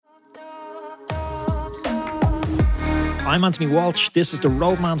I'm Anthony Walsh. This is the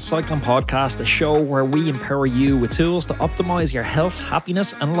Roadman Cycling Podcast, a show where we empower you with tools to optimize your health,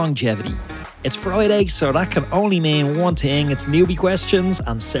 happiness, and longevity. It's Friday, so that can only mean one thing. It's newbie questions,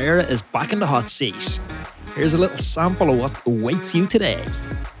 and Sarah is back in the hot seat. Here's a little sample of what awaits you today.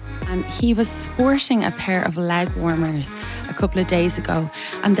 He was sporting a pair of leg warmers a couple of days ago,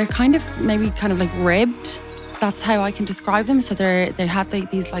 and they're kind of like ribbed. That's how I can describe them. So they have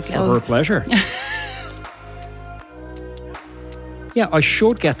these like For her pleasure. Yeah, I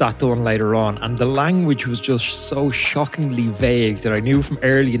should get that done later on, and the language was just so shockingly vague that I knew from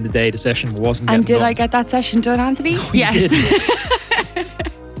early in the day the session wasn't getting done. And did I get that session done, Anthony? No, yes.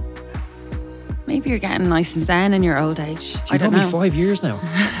 Maybe you're getting nice and zen in your old age. I don't know. 5 years now.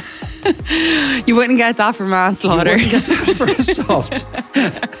 You wouldn't get that for manslaughter. You wouldn't get that for assault.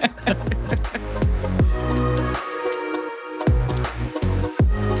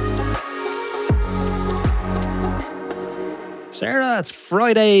 Sarah, it's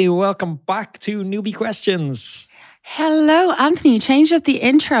Friday. Welcome back to Newbie Questions. Hello, Anthony. You changed up the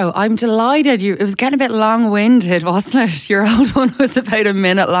intro. I'm delighted. It was getting a bit long-winded, wasn't it? Your old one was about a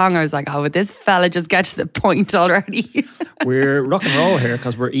minute long. I was like, would this fella just get to the point already? We're rock and roll here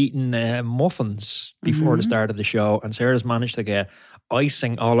because we're eating muffins before the start of the show, and Sarah's managed to get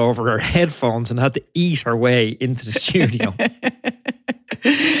icing all over her headphones and had to eat her way into the studio.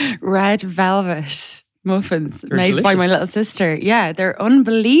 Red velvet muffins They're made delicious. by my little sister. Yeah, they're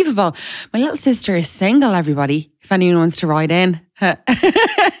unbelievable. My little sister is single, everybody, if anyone wants to write in.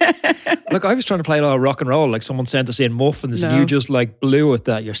 Look, I was trying to play it all rock and roll, like someone sent us in muffins and you just like blew it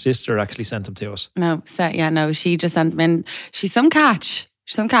that your sister actually sent them to us. No, she just sent them in. She's some catch.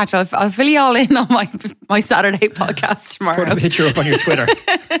 I'll fill you all in on my Saturday podcast tomorrow. Put a picture up on your Twitter.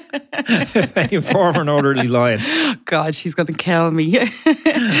 Any former Northerly Lion. God, she's going to kill me.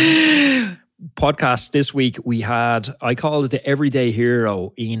 Podcast this week, I called it the everyday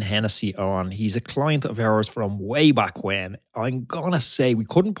hero, Ian Hennessy, on. He's a client of ours from way back when. I'm going to say we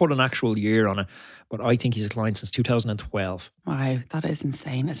couldn't put an actual year on it, but I think he's a client since 2012. Wow, that is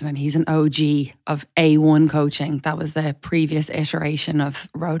insane, isn't it? He's an OG of A1 coaching. That was the previous iteration of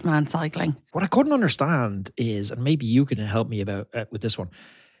Roadman Cycling. What I couldn't understand is, and maybe you can help me about with this one,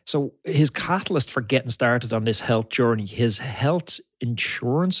 so his catalyst for getting started on this health journey, his health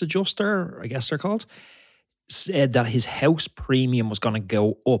insurance adjuster, I guess they're called, said that his house premium was going to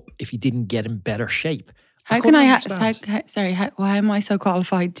go up if he didn't get in better shape. Why am I so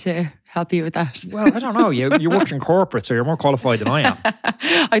qualified to help you with that? Well, I don't know. You work in corporate, so you're more qualified than I am.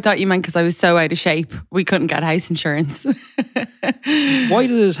 I thought you meant because I was so out of shape, we couldn't get house insurance. Why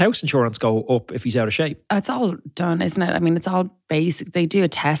does his house insurance go up if he's out of shape? It's all done, isn't it? I mean, it's all basic. They do a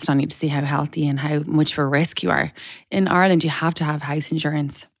test on you to see how healthy and how much of a risk you are. In Ireland, you have to have house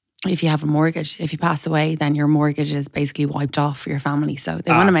insurance. If you have a mortgage, if you pass away, then your mortgage is basically wiped off for your family. So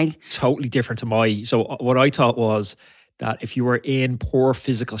they want to make... Totally different to So what I thought was that if you were in poor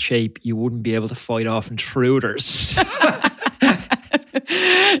physical shape, you wouldn't be able to fight off intruders.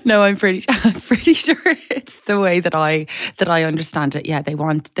 No, I'm pretty sure it's the way that I understand it. Yeah, they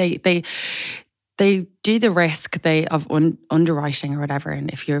do the risk of underwriting or whatever, and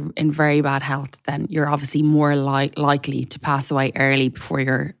if you're in very bad health, then you're obviously more likely to pass away early before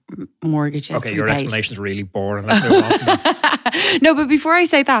your mortgage is Okay, your repaid. explanation's really boring. Let's move on from that. No, but before I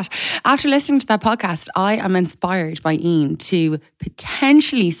say that, after listening to that podcast, I am inspired by Ian to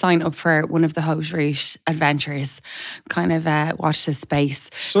potentially sign up for one of the Haute Route adventures. Kind of watch this space.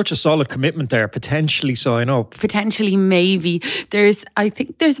 Such a solid commitment there. Potentially sign up. Potentially, maybe. I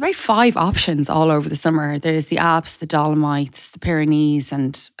think there's about 5 options all over the summer. There's the Alps, the Dolomites, the Pyrenees,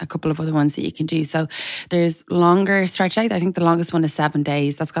 and a couple of other ones that you can do. So there's longer stretch out. I think the longest one is 7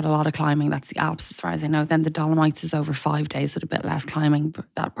 days. That's got a lot of climbing. That's the Alps as far as I know. Then the Dolomites is over 5 days with a bit less climbing, but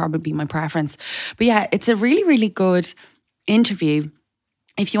that'd probably be my preference. But yeah, it's a really, really good interview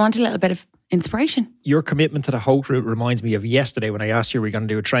if you want a little bit of inspiration. Your commitment to the Haute Route reminds me of yesterday when I asked you we were going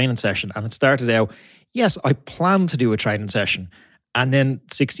to do a training session, and it started out, yes, I plan to do a training session. And then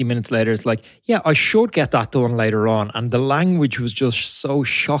 60 minutes later, it's like, yeah, I should get that done later on. And the language was just so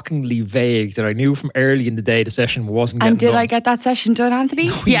shockingly vague that I knew from early in the day the session wasn't getting done. And did I get that session done, Anthony?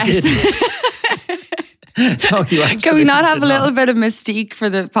 No, yes. No, can we not have a little bit of mystique for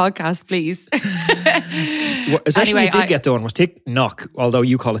the podcast, please? What essentially anyway, get done was Knock, although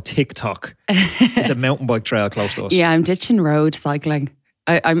you call it TikTok. It's a mountain bike trail close to us. Yeah, I'm ditching road cycling.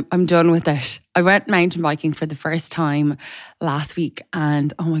 I'm done with it. I went mountain biking for the first time last week,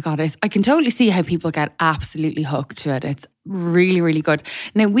 and oh my God, I can totally see how people get absolutely hooked to it. It's really, really good.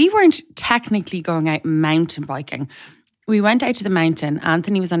 Now, we weren't technically going out mountain biking. We went out to the mountain.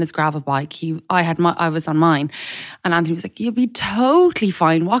 Anthony was on his gravel bike. I was on mine. And Anthony was like, "You'll be totally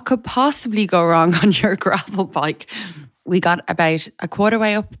fine. What could possibly go wrong on your gravel bike?" We got about a quarter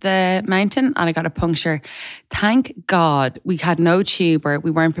way up the mountain and I got a puncture. Thank God we had no tube or we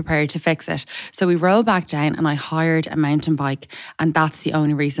weren't prepared to fix it. So we rolled back down and I hired a mountain bike. And that's the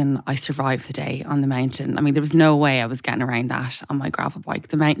only reason I survived the day on the mountain. I mean, there was no way I was getting around that on my gravel bike.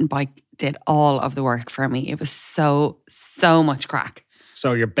 The mountain bike did all of the work for me. It was so much crack.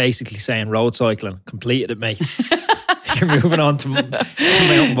 So you're basically saying road cycling, completed it, mate. You're moving on to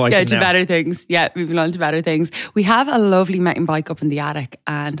mountain biking Yeah, to now. better things. Yeah, moving on to better things. We have a lovely mountain bike up in the attic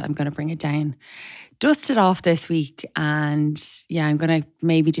and I'm going to bring it down, dust it off this week. And yeah, I'm going to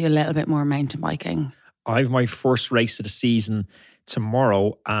maybe do a little bit more mountain biking. I have my first race of the season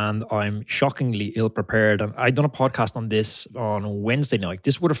tomorrow and I'm shockingly ill prepared. And I'd done a podcast on this on Wednesday night.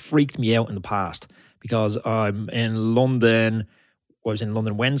 This would have freaked me out in the past because I'm in London. I was in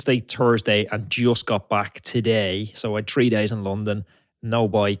London Wednesday, Thursday, and just got back today. So I had 3 days in London, no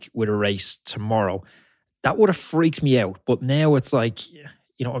bike with a race tomorrow. That would have freaked me out. But now it's like, you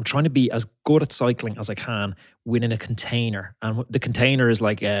know, I'm trying to be as good at cycling as I can within a container. And the container is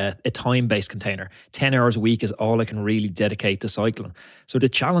like a time-based container. 10 hours a week is all I can really dedicate to cycling. So the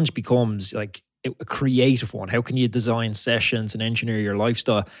challenge becomes like a creative one. How can you design sessions and engineer your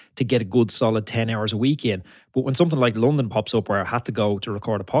lifestyle to get a good solid 10 hours a week in? But when something like London pops up where I had to go to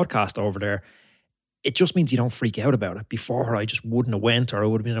record a podcast over there, it just means you don't freak out about it. Before I just wouldn't have went, or I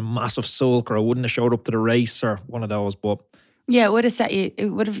would have been a massive sulk, or I wouldn't have showed up to the race, or one of those. But yeah, it would have set you.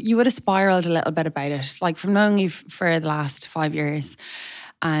 You would have spiraled a little bit about it. Like from knowing you for the last 5 years,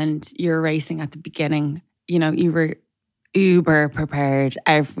 and you're racing at the beginning. You know, you were uber prepared.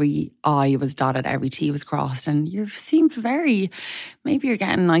 Every I was dotted, every T was crossed, and you seem maybe you're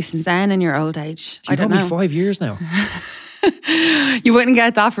getting nice and zen in your old age. I don't know. Me 5 years now. You wouldn't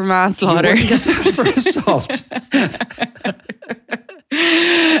get that for manslaughter. You wouldn't get that for assault.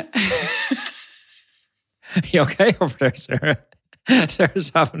 You okay over there, Sarah?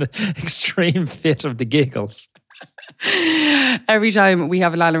 Sarah's having an extreme fit of the giggles. Every time we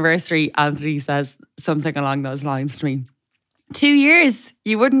have an anniversary, Anthony says something along those lines to me. 2 years,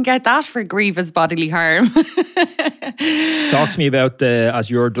 you wouldn't get that for grievous bodily harm. Talk to me about, as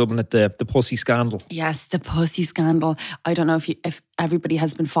you're dubbing it, the pussy scandal. Yes, the pussy scandal. I don't know if everybody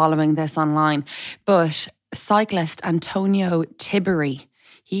has been following this online, but cyclist Antonio Tiberi,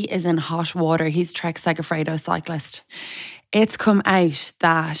 he is in hot water. He's Trek Segafredo cyclist. It's come out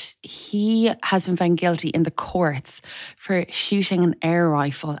that he has been found guilty in the courts for shooting an air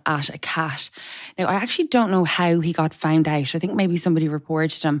rifle at a cat. Now, I actually don't know how he got found out. I think maybe somebody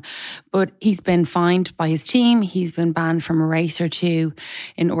reported him, but he's been fined by his team. He's been banned from a race or two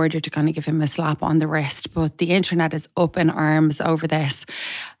in order to kind of give him a slap on the wrist. But the internet is up in arms over this.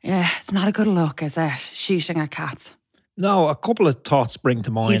 Yeah, it's not a good look, is it? Shooting at cats. No, a couple of thoughts spring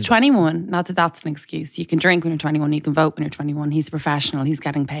to mind. He's 21. Not that that's an excuse. You can drink when you're 21. You can vote when you're 21. He's a professional. He's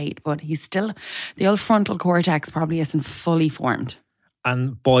getting paid. But he's still, the old frontal cortex probably isn't fully formed.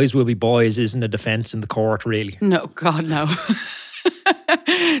 And boys will be boys isn't a defence in the court, really. No, God, no.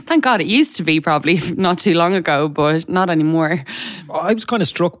 Thank God it used to be probably not too long ago, but not anymore. I was kind of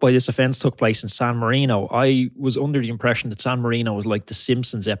struck by this offence took place in San Marino. I was under the impression that San Marino was like the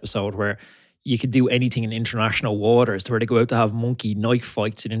Simpsons episode where you could do anything in international waters, where they go out to have monkey knife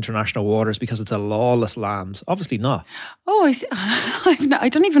fights in international waters because it's a lawless land. Obviously not. Oh, I see. I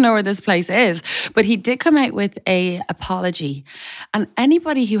don't even know where this place is. But he did come out with an apology. And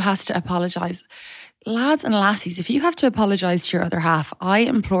anybody who has to apologise, lads and lassies, if you have to apologise to your other half, I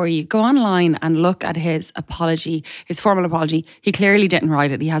implore you, go online and look at his apology, his formal apology. He clearly didn't write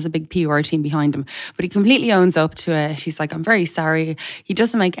it. He has a big PR team behind him. But he completely owns up to it. He's like, I'm very sorry. He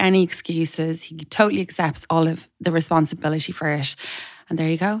doesn't make any excuses. He totally accepts all of the responsibility for it. And there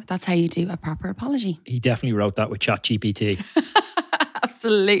you go. That's how you do a proper apology. He definitely wrote that with ChatGPT.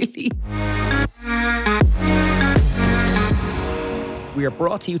 Absolutely. We are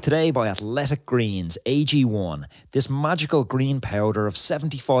brought to you today by Athletic Greens AG1. This magical green powder of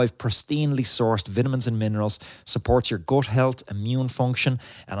 75 pristinely sourced vitamins and minerals supports your gut health, immune function,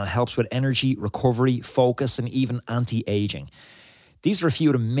 and it helps with energy, recovery, focus, and even anti-aging. These are a few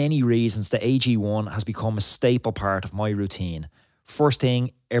of the many reasons that AG1 has become a staple part of my routine. First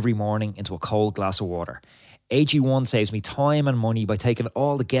thing, every morning into a cold glass of water. AG1 saves me time and money by taking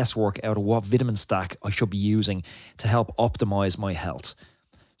all the guesswork out of what vitamin stack I should be using to help optimise my health.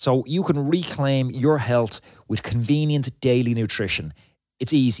 So you can reclaim your health with convenient daily nutrition.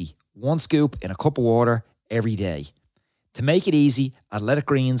 It's easy. 1 scoop in a cup of water every day. To make it easy, Athletic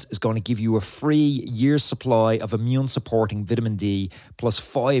Greens is going to give you a free year's supply of immune-supporting vitamin D plus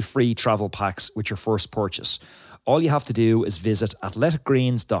 5 free travel packs with your first purchase. All you have to do is visit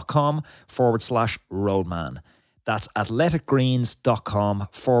athleticgreens.com/roadman. That's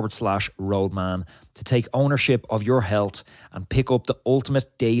athleticgreens.com/roadman to take ownership of your health and pick up the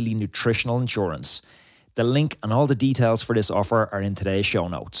ultimate daily nutritional insurance. The link and all the details for this offer are in today's show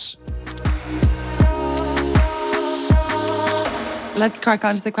notes. Let's crack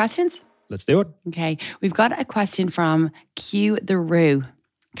on to the questions. Let's do it. Okay, we've got a question from Q the Roo.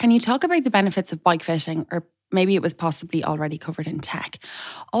 Can you talk about the benefits of bike fitting, or maybe it was possibly already covered in tech?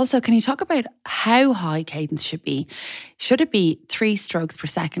 Also, can you talk about how high cadence should be? Should it be 3 strokes per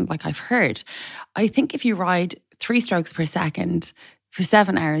second like I've heard? I think if you ride 3 strokes per second for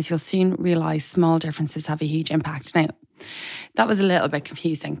 7 hours, you'll soon realise small differences have a huge impact. Now, that was a little bit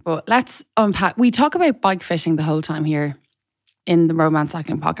confusing, but let's unpack. We talk about bike fitting the whole time here in the Roadman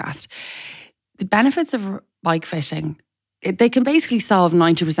Cycling Podcast. The benefits of bike fitting, they can basically solve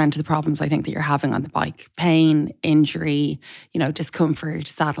 90% of the problems I think that you're having on the bike. Pain, injury, discomfort,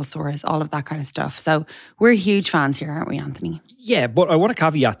 saddle sores, all of that kind of stuff. So we're huge fans here, aren't we, Anthony? Yeah, but I want to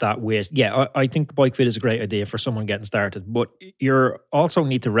caveat that with, I think bike fit is a great idea for someone getting started, but you also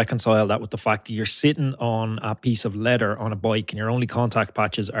need to reconcile that with the fact that you're sitting on a piece of leather on a bike and your only contact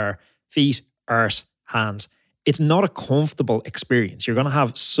patches are feet, arse, hands. It's not a comfortable experience. You're going to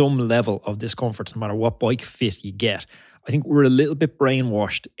have some level of discomfort no matter what bike fit you get. I think we're a little bit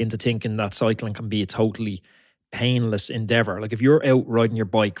brainwashed into thinking that cycling can be a totally painless endeavor. Like if you're out riding your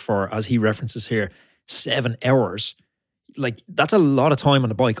bike for, as he references here, 7 hours, like that's a lot of time on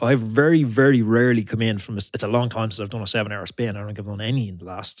the bike. I've very, very rarely come in from, it's a long time since I've done a 7-hour spin. I don't think I've done any in the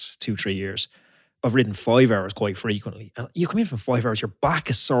last 2-3 years. I've ridden 5 hours quite frequently. And you come in from 5 hours, your back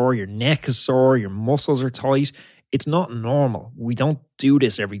is sore, your neck is sore, your muscles are tight. It's not normal. We don't do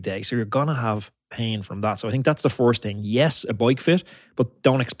this every day. So you're going to have pain from that. So I think that's the first thing. Yes, a bike fit, but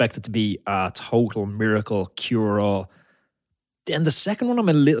don't expect it to be a total miracle cure-all. Then the second one I'm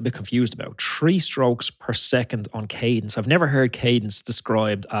a little bit confused about. 3 strokes per second on cadence. I've never heard cadence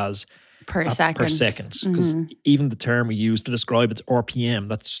described as per second. Because even the term we use to describe it's RPM,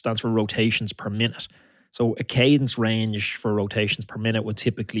 that stands for rotations per minute. So a cadence range for rotations per minute would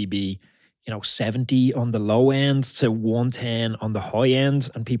typically be 70 on the low end to 110 on the high end,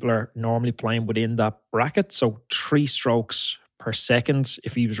 and people are normally playing within that bracket. So 3 strokes per second,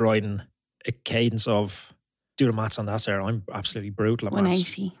 if he was riding a cadence of, do the maths on that, Sarah, I'm absolutely brutal at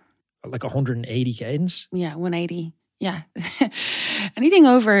 180. Maths. Like 180 cadence? Yeah, 180. Yeah. Anything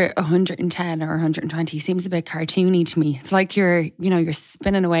over 110 or 120 seems a bit cartoony to me. It's like you're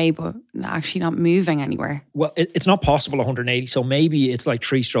spinning away, but actually not moving anywhere. Well, it's not possible 180. So maybe it's like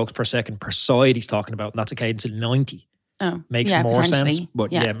 3 strokes per second per side he's talking about. And that's a cadence of 90. Oh, makes more sense.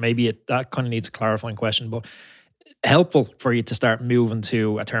 But maybe that kind of needs a clarifying question. But helpful for you to start moving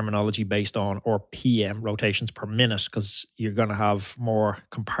to a terminology based on RPM, rotations per minute, because you're going to have more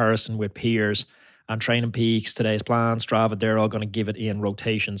comparison with peers. And Training Peaks, Today's Plan, Strava, they're all going to give it in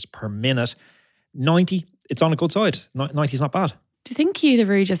rotations per minute. 90, it's on a good side. 90 is not bad. Do you think you, the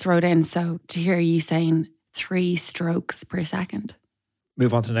Roo, just wrote in, so to hear you saying 3 strokes per second?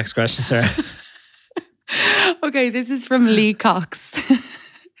 Move on to the next question, Sarah. Okay, this is from Lee Cox.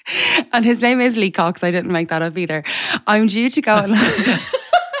 And his name is Lee Cox. I didn't make that up either. I'm due to go and...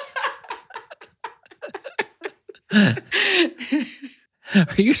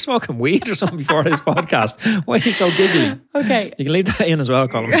 Are you smoking weed or something before this podcast? Why are you so giggly? Okay. You can leave that in as well,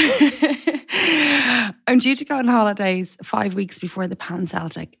 Colin. I'm due to go on holidays 5 weeks before the Pan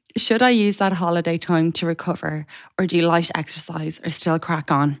Celtic. Should I use that holiday time to recover or do light exercise or still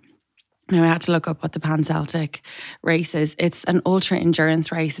crack on? Now, I had to look up what the Pan Celtic race is. It's an ultra endurance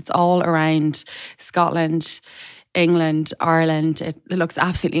race. It's all around Scotland, England, Ireland. It looks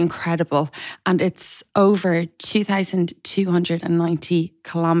absolutely incredible. And it's over 2,290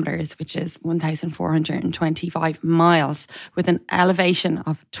 kilometres, which is 1,425 miles, with an elevation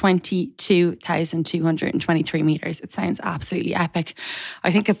of 22,223 metres. It sounds absolutely epic.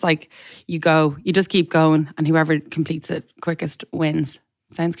 I think it's like you just keep going, and whoever completes it quickest wins.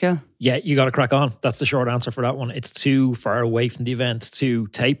 Sounds cool. Yeah, you got to crack on. That's the short answer for that one. It's too far away from the event to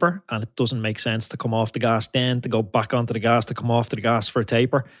taper, and it doesn't make sense to come off the gas then, to go back onto the gas, to come off to the gas for a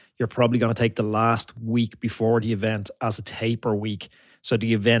taper. You're probably going to take the last week before the event as a taper week. So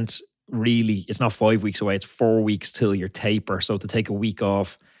the event really, it's not 5 weeks away, it's 4 weeks till your taper. So to take a week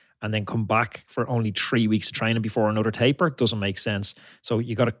off and then come back for only 3 weeks of training before another taper doesn't make sense. So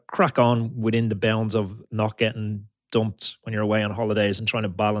you got to crack on within the bounds of not getting dumped when you're away on holidays and trying to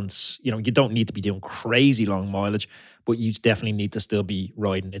balance. You don't need to be doing crazy long mileage, but you definitely need to still be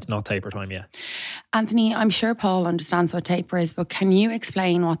riding. It's not taper time yet. Anthony, I'm sure Paul understands what taper is, but can you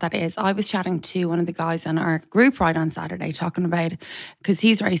explain what that is? I was chatting to one of the guys on our group ride on Saturday, talking about, because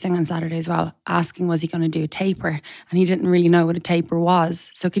he's racing on Saturday as well, asking was he going to do a taper, and he didn't really know what a taper was.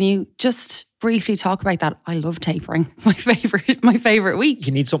 So can you just briefly talk about that? I love tapering. It's my favorite week.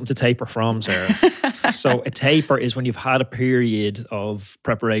 You need something to taper from, Sarah. So a taper is when you've had a period of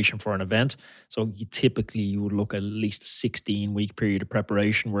preparation for an event. So you would look at least a 16-week period of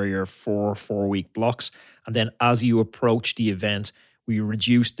preparation where you're 4-week blocks. And then as you approach the event, we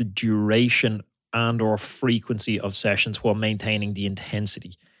reduce the duration and or frequency of sessions while maintaining the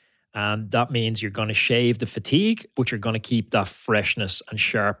intensity. And that means you're going to shave the fatigue, but you're going to keep that freshness and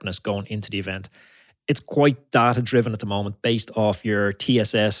sharpness going into the event. It's quite data-driven at the moment based off your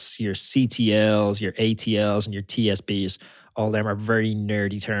TSS, your CTLs, your ATLs, and your TSBs. All of them are very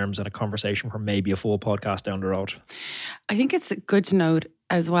nerdy terms and a conversation for maybe a full podcast down the road. I think it's good to note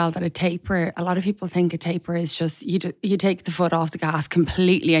as well that a taper, a lot of people think a taper is just you take the foot off the gas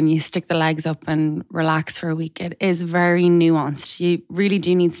completely and you stick the legs up and relax for a week. It is very nuanced. You really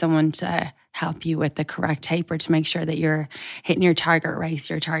do need someone to help you with the correct taper to make sure that you're hitting your target race,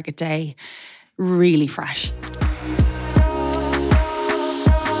 your target day really fresh.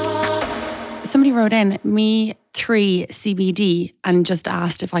 Somebody wrote in, me 3 CBD, and just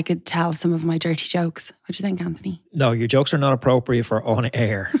asked if I could tell some of my dirty jokes. What do you think, Anthony? No, your jokes are not appropriate for on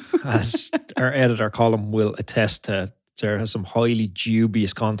air, as our editor Colin will attest to. There has some highly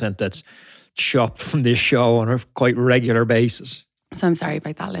dubious content that's chopped from this show on a quite regular basis. So I'm sorry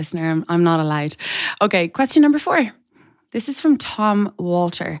about that, listener. I'm not allowed. Okay, question number 4. This is from Tom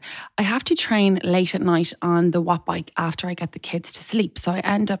Walter. I have to train late at night on the Watt bike after I get the kids to sleep. So I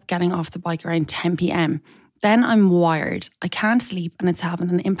end up getting off the bike around 10 p.m. Then I'm wired. I can't sleep and it's having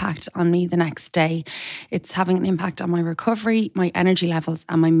an impact on me the next day. It's having an impact on my recovery, my energy levels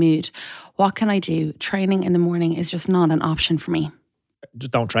and my mood. What can I do? Training in the morning is just not an option for me.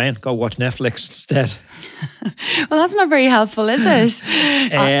 Just don't train. Go watch Netflix instead. Well, that's not very helpful, is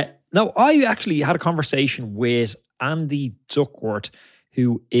it? No, I actually had a conversation with Andy Duckworth,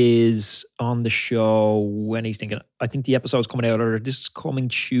 who is on the show when he's thinking, I think the episode's coming out either this coming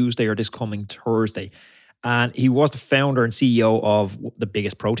Tuesday or this coming Thursday. And he was the founder and CEO of the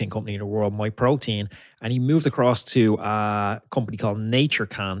biggest protein company in the world, MyProtein. And he moved across to a company called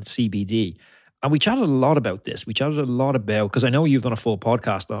NatureCan CBD. And we chatted a lot about this. We chatted a lot about, because I know you've done a full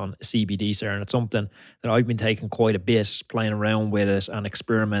podcast on CBD, Sarah, and it's something that I've been taking quite a bit, playing around with it and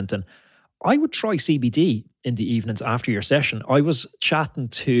experimenting. I would try CBD in the evenings after your session. I was chatting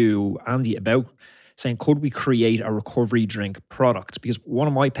to Andy about saying, could we create a recovery drink product? Because one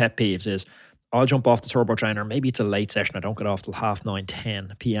of my pet peeves is I'll jump off the turbo trainer. Maybe it's a late session. I don't get off till 9:30,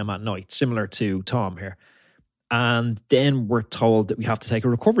 10 p.m. at night, similar to Tom here. And then we're told that we have to take a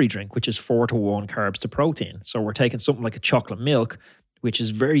recovery drink, which is 4-to-1 carbs to protein. So we're taking something like a chocolate milk, which is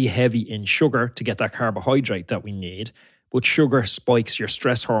very heavy in sugar to get that carbohydrate that we need. But sugar spikes your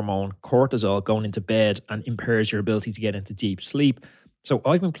stress hormone, cortisol, going into bed and impairs your ability to get into deep sleep. So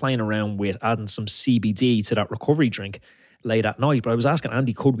I've been playing around with adding some CBD to that recovery drink late at night. But I was asking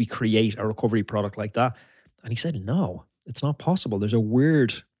Andy, could we create a recovery product like that? And he said, no, it's not possible. There's a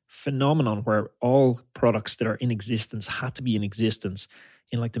weird phenomenon where all products that are in existence had to be in existence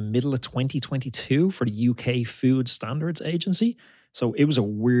in like the middle of 2022 for the UK Food Standards Agency. So it was a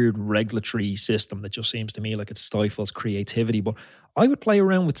weird regulatory system that just seems to me like it stifles creativity. But I would play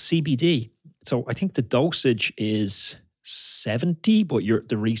around with CBD. So I think the dosage is 70, but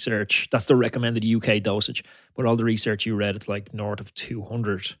the research, that's the recommended UK dosage. But all the research you read, it's like north of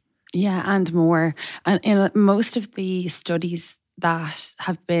 200. Yeah, and more. And in most of the studies that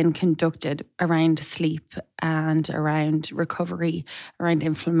have been conducted around sleep and around recovery, around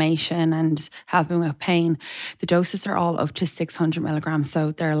inflammation and helping with pain, the doses are all up to 600 milligrams.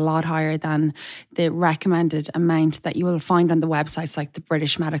 So they're a lot higher than the recommended amount that you will find on the websites like the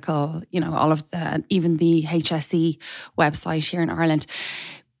British Medical, all of even the HSE website here in Ireland.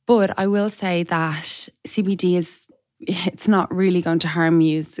 But I will say that CBD it's not really going to harm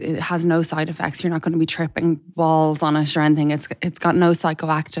you. It has no side effects. You're not going to be tripping balls on it or anything. It's got no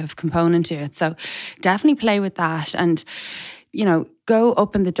psychoactive component to it. So definitely play with that and, go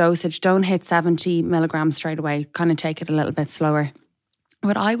up in the dosage. Don't hit 70 milligrams straight away. Kind of take it a little bit slower.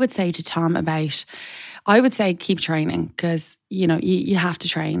 What I would say to Tom I would say keep training because, you have to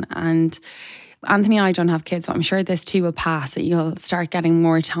train. And Anthony and I don't have kids, so I'm sure this too will pass. That you'll start getting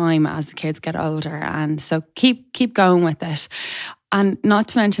more time as the kids get older, and so keep going with it. And not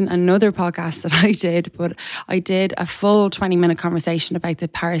to mention another podcast that I did, but I did a full 20-minute conversation about the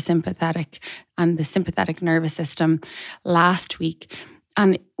parasympathetic and the sympathetic nervous system last week.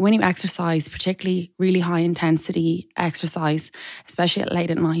 And when you exercise, particularly really high intensity exercise, especially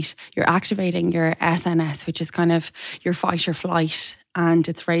late at night, you're activating your SNS, which is kind of your fight or flight, and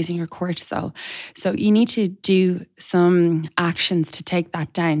it's raising your cortisol. So you need to do some actions to take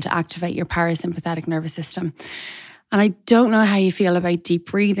that down, to activate your parasympathetic nervous system. And I don't know how you feel about deep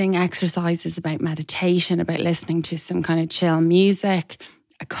breathing exercises, about meditation, about listening to some kind of chill music.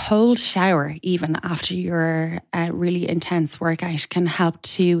 A cold shower, even after your really intense workout, can help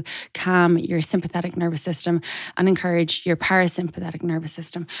to calm your sympathetic nervous system and encourage your parasympathetic nervous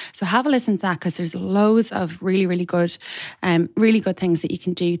system. So have a listen to that, because there's loads of really good things that you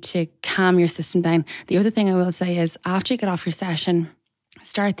can do to calm your system down. The other thing I will say is, after you get off your session,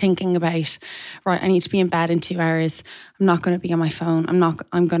 start thinking about, right, I need to be in bed in 2 hours. I'm not going to be on my phone.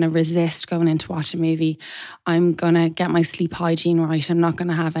 I'm going to resist going in to watch a movie. I'm going to get my sleep hygiene right. I'm not going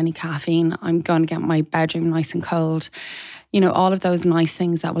to have any caffeine. I'm going to get my bedroom nice and cold. You know, all of those nice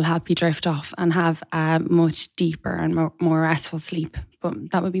things that will help you drift off and have a much deeper and more restful sleep. But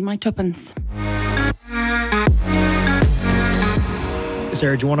that would be my tuppence.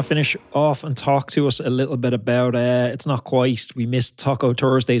 Sarah, do you want to finish off and talk to us a little bit about, it's not quite, we missed Taco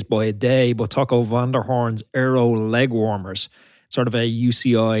Thursdays by a day, but Taco van der Hoorn's Aero leg warmers, sort of a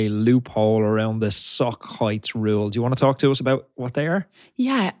UCI loophole around the sock heights rule. Do you want to talk to us about what they are?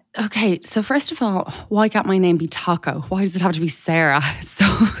 Yeah. Okay. So first of all, why can't my name be Taco? Why does it have to be Sarah?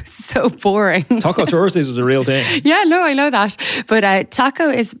 It's so boring. Taco Thursdays is a real thing. Yeah, no, I know that. But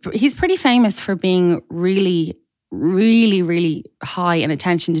Taco he's pretty famous for being really high in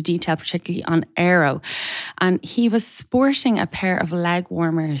attention to detail, particularly on aero. And he was sporting a pair of leg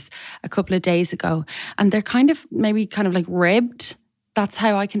warmers a couple of days ago, and they're kind of like ribbed. That's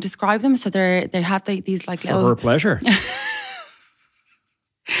how I can describe them. So they have these like for her pleasure.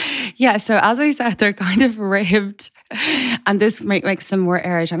 Yeah, so as I said, they're kind of ribbed, and this makes them more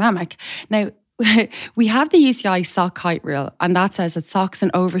aerodynamic. Now, we have the UCI sock height rule, and that says that socks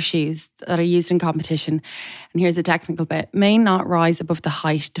and overshoes that are used in competition, and here's a technical bit, may not rise above the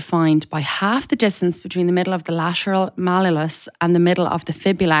height defined by half the distance between the middle of the lateral malleolus and the middle of the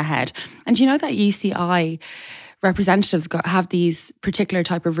fibula head. And you know that UCI representatives have these particular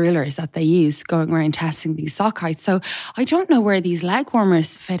type of rulers that they use going around testing these sock heights. So I don't know where these leg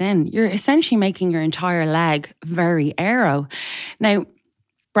warmers fit in. You're essentially making your entire leg very aero. Now,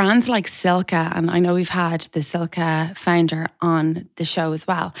 brands like Silka, and I know we've had the Silka founder on the show as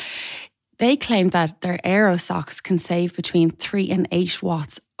well, they claim that their aero socks can save between 3 and 8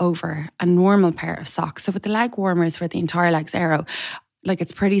 watts over a normal pair of socks. So with the leg warmers where the entire leg's aero, like,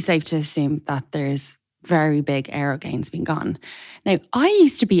 it's pretty safe to assume that there's very big aero gains being gotten. Now, I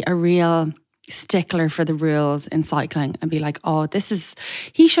used to be a real stickler for the rules in cycling and be like, oh,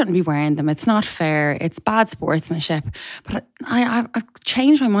 he shouldn't be wearing them. It's not fair. It's bad sportsmanship. But I've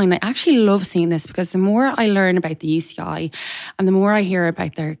changed my mind. I actually love seeing this, because the more I learn about the UCI and the more I hear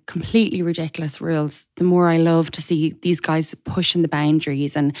about their completely ridiculous rules, the more I love to see these guys pushing the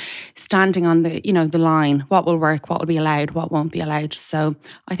boundaries and standing on the line. What will work? What will be allowed? What won't be allowed? So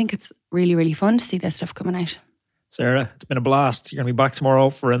I think it's really fun to see this stuff coming out. Sarah, it's been a blast. You're going to be back tomorrow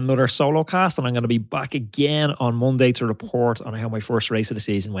for another solo cast, and I'm going to be back again on Monday to report on how my first race of the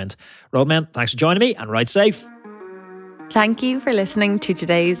season went. Roadman, thanks for joining me, and ride safe. Thank you for listening to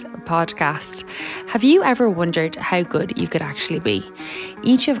today's podcast. Have you ever wondered how good you could actually be?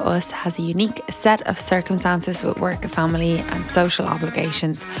 Each of us has a unique set of circumstances with work, family, and social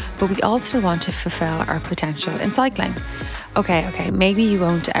obligations, but we all still want to fulfill our potential in cycling. Okay, maybe you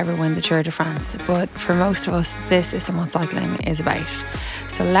won't ever win the Tour de France, but for most of us, this is what cycling is about.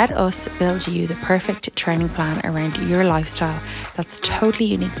 So let us build you the perfect training plan around your lifestyle that's totally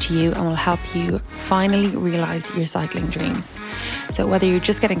unique to you and will help you finally realise your cycling dreams. So whether you're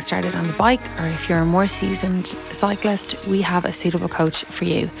just getting started on the bike or if you're a more seasoned cyclist, we have a suitable coach for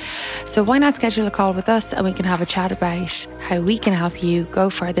you. So why not schedule a call with us and we can have a chat about how we can help you go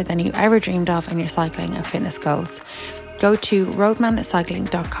further than you ever dreamed of in your cycling and fitness goals. Go to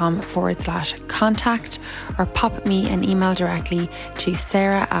roadmancycling.com/contact or pop me an email directly to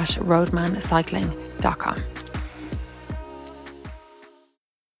sarah@roadmancycling.com.